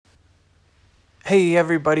Hey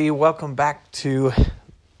everybody, welcome back to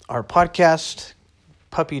our podcast,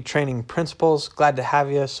 Puppy Training Principles. Glad to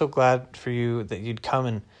have you. So glad for you that you'd come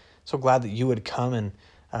and so glad that you would come and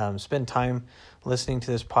spend time listening to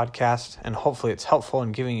this podcast. And hopefully it's helpful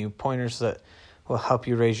in giving you pointers that will help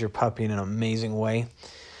you raise your puppy in an amazing way.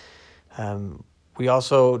 We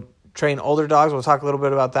also train older dogs. We'll talk a little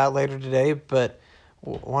bit about that later today, but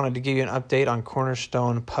wanted to give you an update on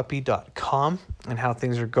cornerstonepuppy.com and how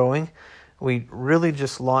things are going. We really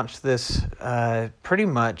just launched this pretty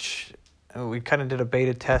much. We kind of did a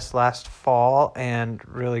beta test last fall and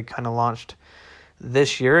really kind of launched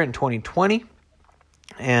this year in 2020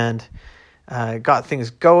 and got things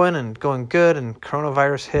going and going good, and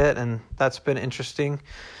coronavirus hit, and that's been interesting,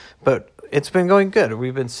 but it's been going good.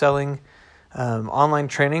 We've been selling online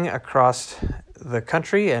training across the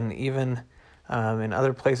country and even in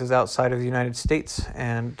other places outside of the United States,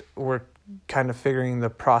 and we're kind of figuring the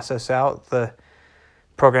process out. The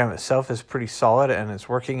program itself is pretty solid and it's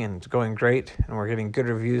working and it's going great, and we're getting good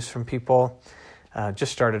reviews from people.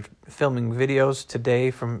 Just started filming videos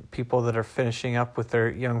today from people that are finishing up with their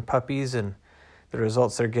young puppies and the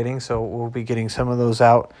results they're getting, so we'll be getting some of those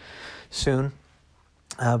out soon.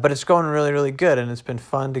 But it's going really, really good, and it's been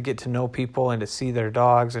fun to get to know people and to see their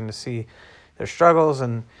dogs and to see their struggles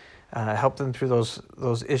and help them through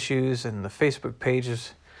those issues. And the Facebook page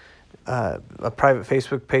is a private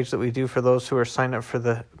Facebook page that we do for those who are signed up for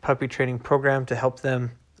the puppy training program to help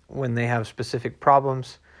them when they have specific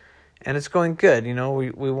problems. And it's going good. You know,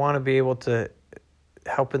 we want to be able to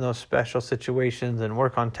help in those special situations and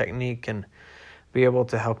work on technique and be able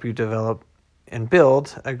to help you develop and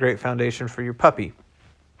build a great foundation for your puppy.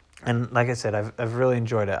 And like I said, I've really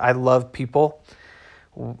enjoyed it. I love people.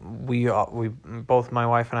 We both, my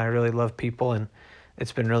wife and I, really love people, and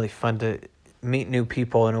it's been really fun to meet new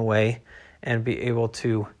people in a way and be able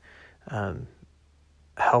to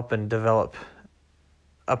help and develop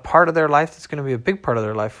a part of their life that's going to be a big part of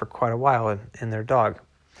their life for quite a while in their dog.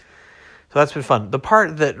 So that's been fun. The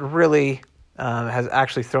part that really has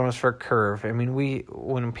actually thrown us for a curve, I mean,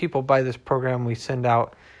 when people buy this program, we send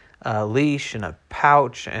out a leash and a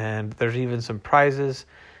pouch, and there's even some prizes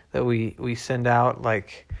that we send out,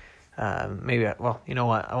 like well, you know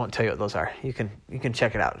what? I won't tell you what those are. You can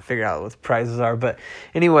check it out and figure out what the prizes are. But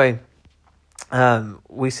anyway,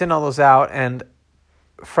 we send all those out, and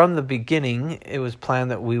from the beginning, it was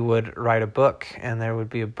planned that we would write a book, and there would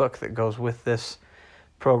be a book that goes with this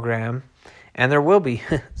program, and there will be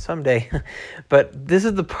someday. But this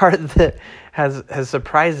is the part that has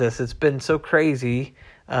surprised us. It's been so crazy,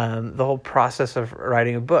 the whole process of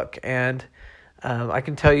writing a book, and I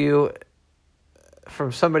can tell you,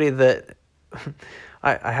 from somebody that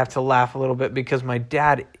I have to laugh a little bit, because my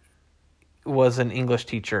dad was an English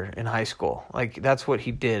teacher in high school. Like, that's what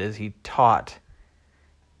he did, is he taught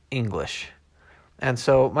English. And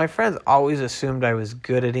so my friends always assumed I was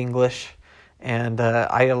good at English, and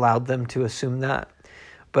I allowed them to assume that.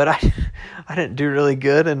 But I didn't do really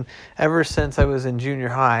good, and ever since I was in junior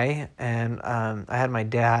high, and I had my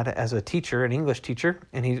dad as a teacher, an English teacher,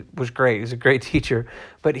 and he was great. He was a great teacher,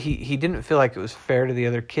 but he didn't feel like it was fair to the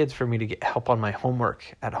other kids for me to get help on my homework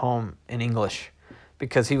at home in English,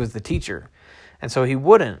 because he was the teacher. And so he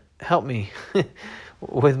wouldn't help me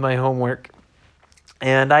with my homework.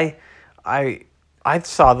 And I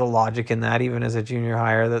saw the logic in that, even as a junior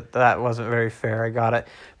higher, that wasn't very fair. I got it.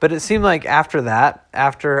 But it seemed like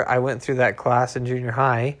after I went through that class in junior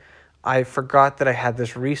high, I forgot that I had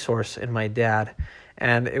this resource in my dad.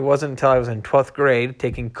 And it wasn't until I was in 12th grade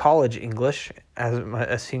taking college English as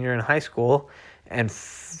a senior in high school and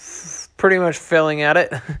pretty much failing at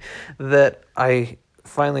it that I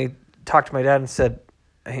finally talked to my dad and said,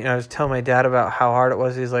 I was telling my dad about how hard it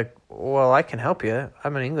was. He's like, well, I can help you.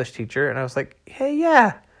 I'm an English teacher. And I was like, hey,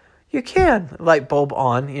 yeah, you can. Light bulb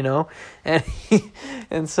on,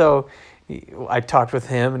 And so I talked with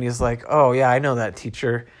him, and he's like, oh, yeah, I know that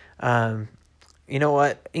teacher. You know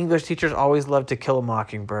what? English teachers always love To Kill a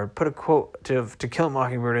Mockingbird. Put a quote to Kill a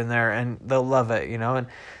Mockingbird in there, and they'll love it, And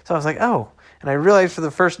so I was like, oh. And I realized for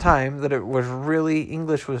the first time that it was really,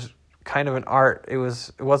 English was kind of an art. It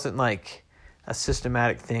wasn't like a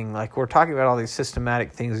systematic thing. Like, we're talking about all these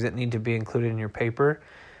systematic things that need to be included in your paper,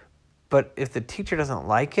 but if the teacher doesn't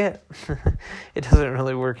like it, it doesn't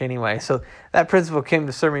really work anyway. So that principle came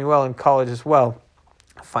to serve me well in college as well.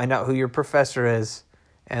 Find out who your professor is,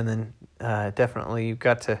 and then definitely you've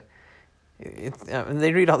got to, and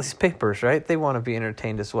they read all these papers, right? They want to be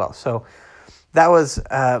entertained as well. So that was,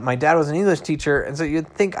 my dad was an English teacher, and so you'd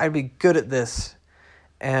think I'd be good at this.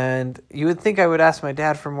 And you would think I would ask my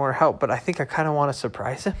dad for more help, but I think I kind of want to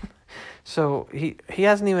surprise him. So he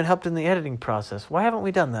hasn't even helped in the editing process. Why haven't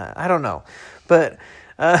we done that? I don't know. But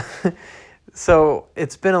so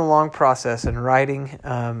it's been a long process, and writing,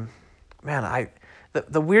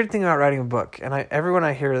 the weird thing about writing a book, and everyone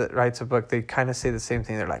I hear that writes a book, they kind of say the same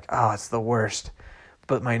thing. They're like, oh, it's the worst.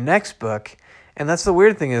 But my next book, and that's the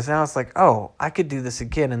weird thing, is now it's like, oh, I could do this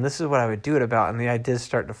again, and this is what I would do it about, and the ideas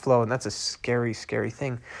start to flow, and that's a scary, scary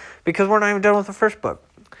thing, because we're not even done with the first book.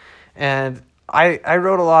 And I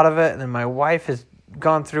wrote a lot of it, and then my wife has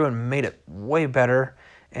gone through and made it way better,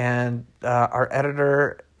 and our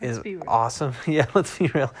editor is awesome. Yeah, let's be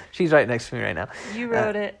real. She's right next to me right now. You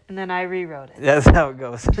wrote it, and then I rewrote it. That's how it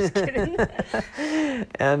goes. Just kidding.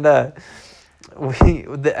 And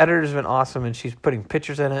the editor's been awesome, and she's putting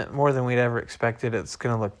pictures in it more than we'd ever expected. It's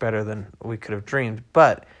going to look better than we could have dreamed,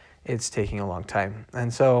 but it's taking a long time.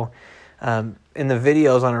 And so in the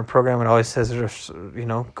videos on our program, it always says,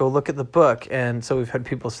 go look at the book. And so we've had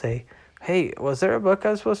people say, hey, was there a book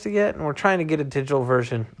I was supposed to get? And we're trying to get a digital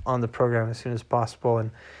version on the program as soon as possible.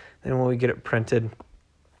 And then when we get it printed,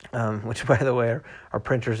 which, by the way, our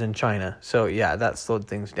printer's in China. So, yeah, that slowed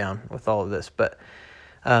things down with all of this. But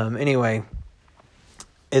anyway,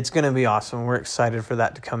 it's going to be awesome. We're excited for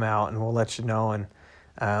that to come out, and we'll let you know. And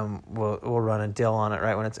we'll run a deal on it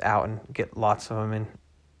right when it's out and get lots of them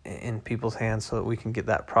in people's hands so that we can get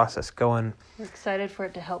that process going. We're excited for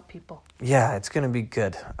it to help people. Yeah, it's going to be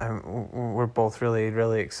good. We're both really,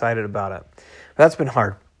 really excited about it. But that's been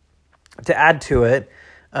hard. To add to it,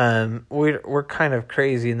 we're kind of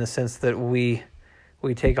crazy in the sense that we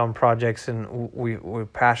take on projects and we're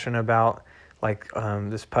passionate about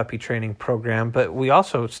this puppy training program, but we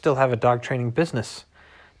also still have a dog training business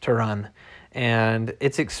to run, and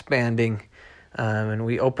it's expanding. And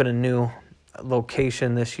we open a new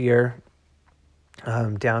location this year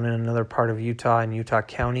down in another part of Utah, in Utah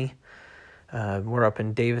County. We're up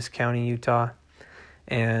in Davis County, Utah,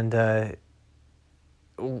 and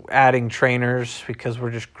adding trainers because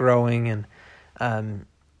we're just growing. And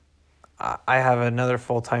I have another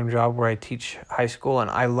full-time job where I teach high school,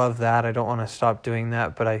 and I love that. I don't want to stop doing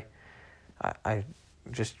that, but I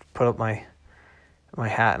just put up my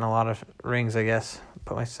hat in a lot of rings, I guess.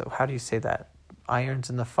 How do you say that? Irons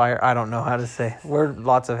in the fire? I don't know how to say. Wear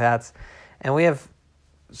lots of hats. And we have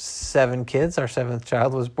 7 kids. Our 7th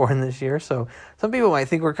child was born this year. So some people might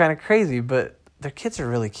think we're kind of crazy, but their kids are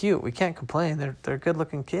really cute. We can't complain. They're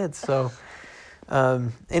good-looking kids. So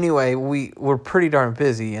anyway, we're pretty darn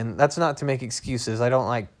busy. And that's not to make excuses. I don't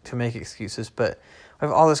like to make excuses. But we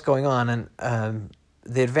have all this going on. And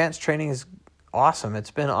the advanced training is awesome.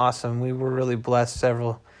 It's been awesome. We were really blessed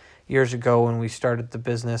several years ago when we started the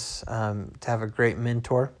business to have a great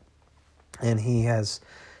mentor, and he has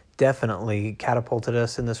definitely catapulted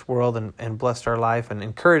us in this world and blessed our life and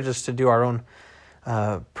encouraged us to do our own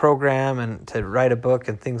program and to write a book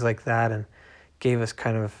and things like that, and gave us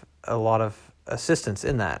kind of a lot of assistance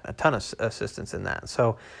in that, a ton of assistance in that.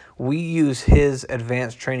 So we use his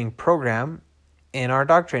advanced training program in our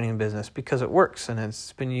dog training business because it works, and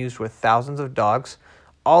it's been used with thousands of dogs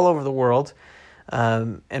all over the world.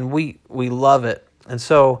 And we love it. And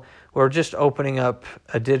so we're just opening up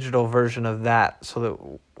a digital version of that so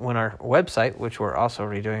that when our website, which we're also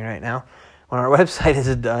redoing right now, when our website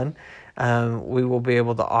is done, we will be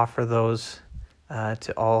able to offer those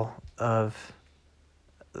to all of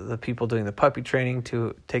the people doing the puppy training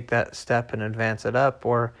to take that step and advance it up,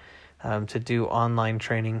 or to do online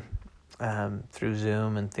training through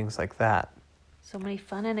Zoom and things like that. So many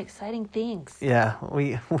fun and exciting things. Yeah,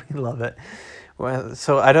 we love it. Well,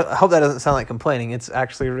 so I hope that doesn't sound like complaining. It's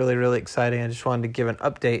actually really, really exciting. I just wanted to give an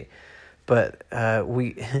update. But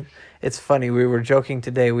it's funny. We were joking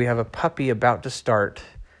today. We have a puppy about to start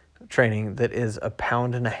training that is 1.5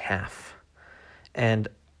 pounds. And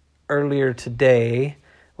earlier today,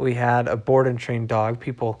 we had a board and trained dog.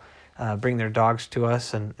 People bring their dogs to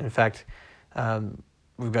us. And in fact,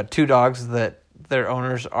 we've got 2 dogs that their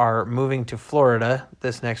owners are moving to Florida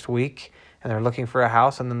this next week, and they're looking for a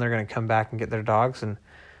house, and then they're going to come back and get their dogs. And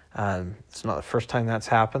it's not the first time that's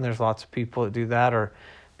happened. There's lots of people that do that, or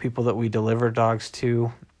people that we deliver dogs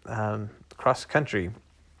to across the country.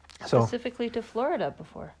 So specifically to Florida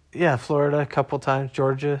before. Yeah, Florida a couple times,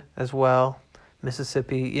 Georgia as well,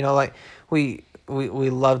 Mississippi. You know, like we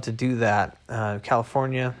love to do that.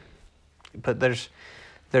 California, but there's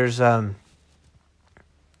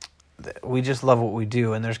we just love what we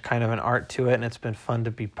do, and there's kind of an art to it, and it's been fun to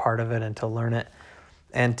be part of it and to learn it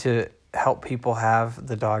and to help people have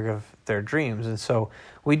the dog of their dreams. And so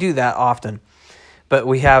we do that often. But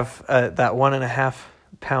we have that 1.5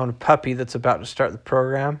 pound puppy that's about to start the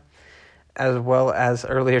program, as well as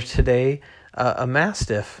earlier today, a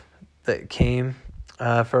Mastiff that came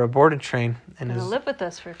for a board and train and Gonna is live with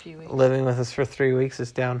us for a few weeks. living with us for 3 weeks.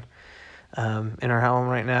 Is down in our home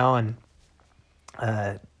right now,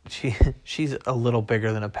 and she's a little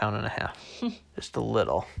bigger than 1.5 pounds, just a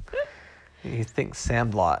little. You think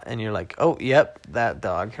Sandlot, and you're like, oh, yep, that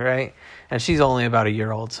dog, right? And she's only about a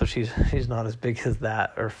year old, so she's not as big as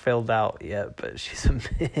that or filled out yet, but she's a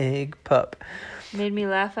big pup. Made me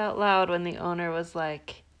laugh out loud when the owner was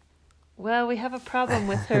like, well, we have a problem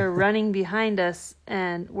with her running behind us,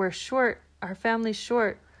 and we're short. Our family's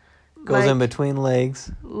short. Goes in between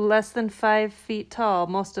legs. Less than 5 feet tall,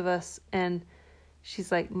 most of us. And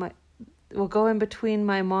she's like, we'll go in between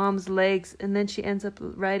my mom's legs, and then she ends up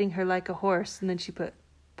riding her like a horse. And then she put,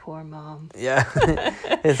 poor mom. Yeah.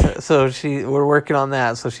 We're working on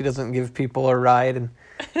that so she doesn't give people a ride and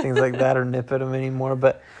things like that or nip at them anymore.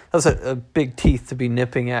 But that's a big teeth to be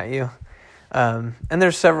nipping at you. And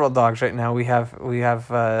there's several dogs right now. We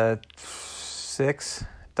have 6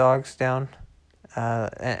 dogs down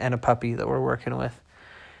and a puppy that we're working with.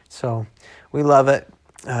 So we love it.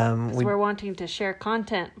 We're wanting to share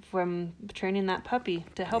content from training that puppy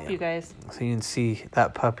to help you guys. So you can see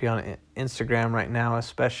that puppy on Instagram right now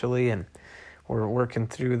especially, and we're working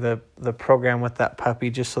through the program with that puppy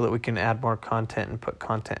just so that we can add more content and put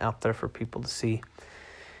content out there for people to see.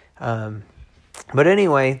 But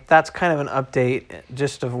anyway, that's kind of an update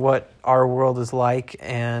just of what our world is like,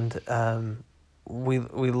 and we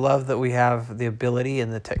love that we have the ability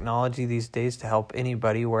and the technology these days to help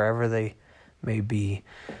anybody wherever they may be.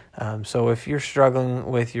 So if you're struggling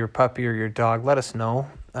with your puppy or your dog, let us know.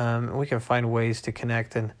 We can find ways to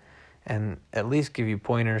connect and at least give you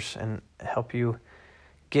pointers and help you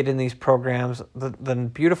get in these programs. The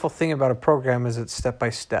beautiful thing about a program is it's step by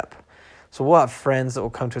step. So we'll have friends that will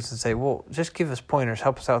come to us and say, well, just give us pointers,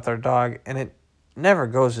 help us out with our dog. And it never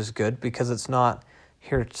goes as good because it's not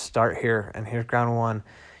here to start here and here's ground one.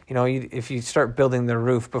 You know, if you start building the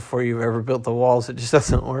roof before you've ever built the walls, it just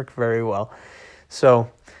doesn't work very well. So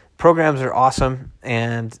programs are awesome,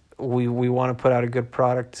 and we want to put out a good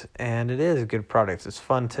product, and it is a good product. It's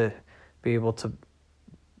fun to be able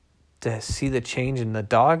to see the change in the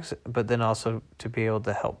dogs, but then also to be able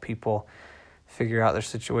to help people figure out their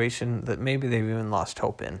situation that maybe they've even lost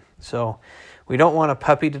hope in. So we don't want a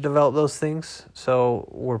puppy to develop those things, so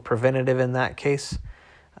we're preventative in that case.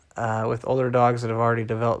 With older dogs that have already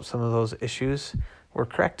developed some of those issues, we're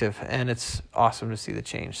corrective, and it's awesome to see the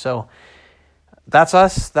change. So that's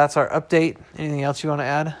us. That's our update. Anything else you want to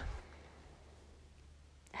add?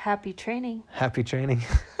 Happy training. Happy training.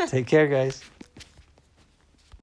 Take care, guys.